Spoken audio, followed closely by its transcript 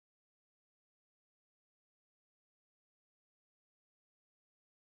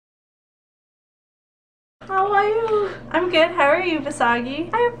How are you? I'm good. How are you, Visagi?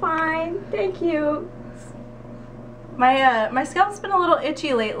 I'm fine, thank you. My scalp's been a little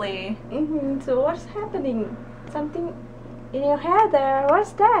itchy lately. So what's happening? Something in your hair there?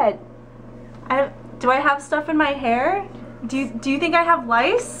 What's that? Do I have stuff in my hair? Do you think I have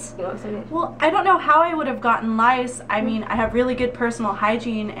lice? Well, I don't know how I would have gotten lice. I mean, I have really good personal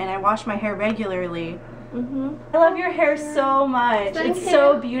hygiene and I wash my hair regularly. I love your hair so much. Thank It's you.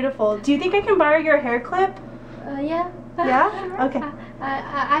 so beautiful. Do you think I can borrow your hair clip? Yeah. Yeah? Okay.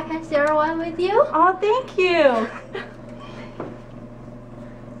 I can share one with you. Oh, thank you.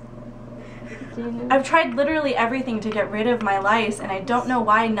 I've tried literally everything to get rid of my lice and I don't know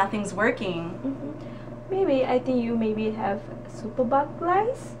why nothing's working. Maybe I think you maybe have superbug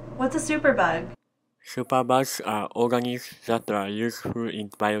lice. What's a superbug? Superbugs are organisms that are useful in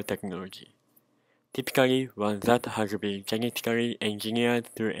biotechnology. Typically, one that has been genetically engineered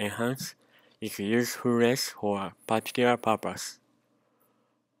to enhance its usefulness for a particular purpose.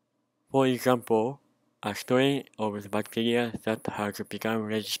 For example, a strain of bacteria that has become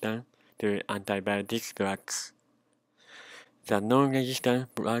resistant to antibiotic drugs. The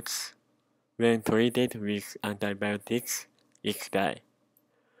non-resistant bugs, when treated with antibiotics, die,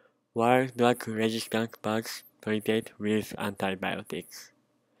 while drug-resistant bugs treated with antibiotics,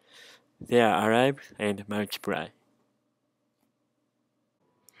 they are alive and multiply.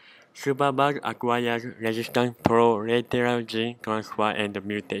 Superbug acquires resistance through lateral gene transfer and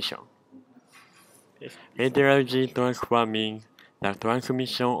mutation. Lateral gene transfer means the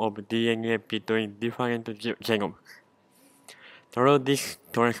transmission of DNA between different genomes. Through this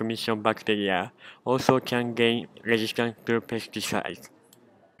transmission, bacteria also can gain resistance to pesticides.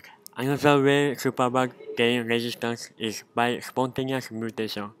 Another way superbugs gain resistance is by spontaneous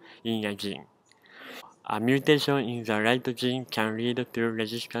mutation in a gene. A mutation in the right gene can lead to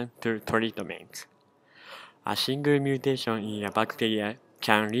resistance to treatment. A single mutation in a bacteria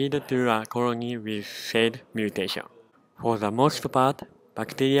can lead to a colony with failed mutation. For the most part,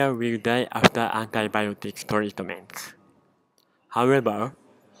 bacteria will die after antibiotic treatment. However,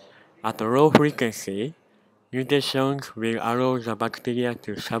 at low frequency, mutations will allow the bacteria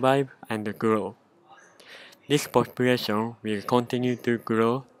to survive and grow. This population will continue to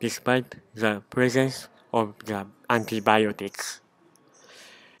grow despite the presence of the antibiotics.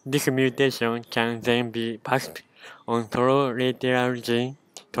 This mutation can then be passed on through lateral gene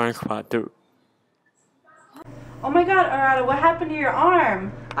transfer too. Oh my god, Arata, what happened to your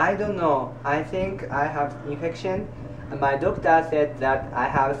arm? I don't know. I think I have infection. My doctor said that I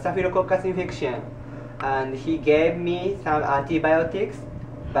have staphylococcus infection, and he gave me some antibiotics,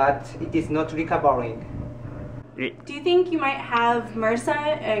 but it is not recovering. Do you think you might have MRSA?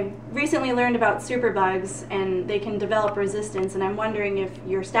 I recently learned about superbugs and they can develop resistance, and I'm wondering if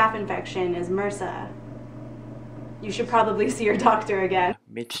your staph infection is MRSA. You should probably see your doctor again.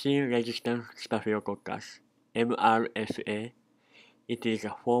 Medicine-resistant staphylococcus, MRSA, it is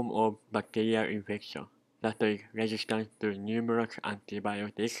a form of bacterial infection that is resistant to numerous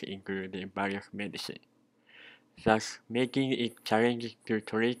antibiotics including various medicines, thus making it challenging to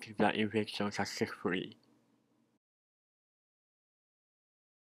treat the infection successfully.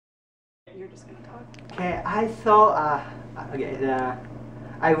 You're just gonna talk. Okay,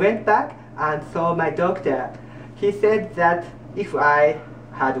 I went back and saw my doctor. He said that if I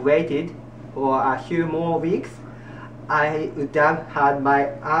had waited for a few more weeks, I would have had my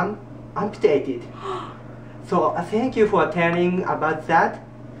arm amputated. So thank you for telling about that,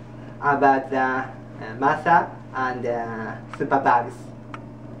 about the MASA and superbugs.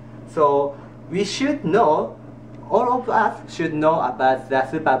 So we should know, all of us should know about the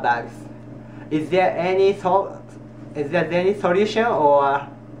superbugs. Is there any solution or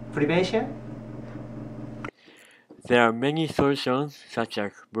prevention? There are many solutions such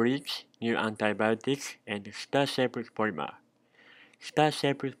as bleach, new antibiotics, and star-shaped polymer.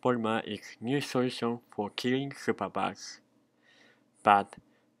 Star-shaped polymer is new solution for killing superbugs. But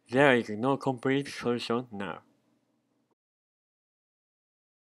there is no complete solution now.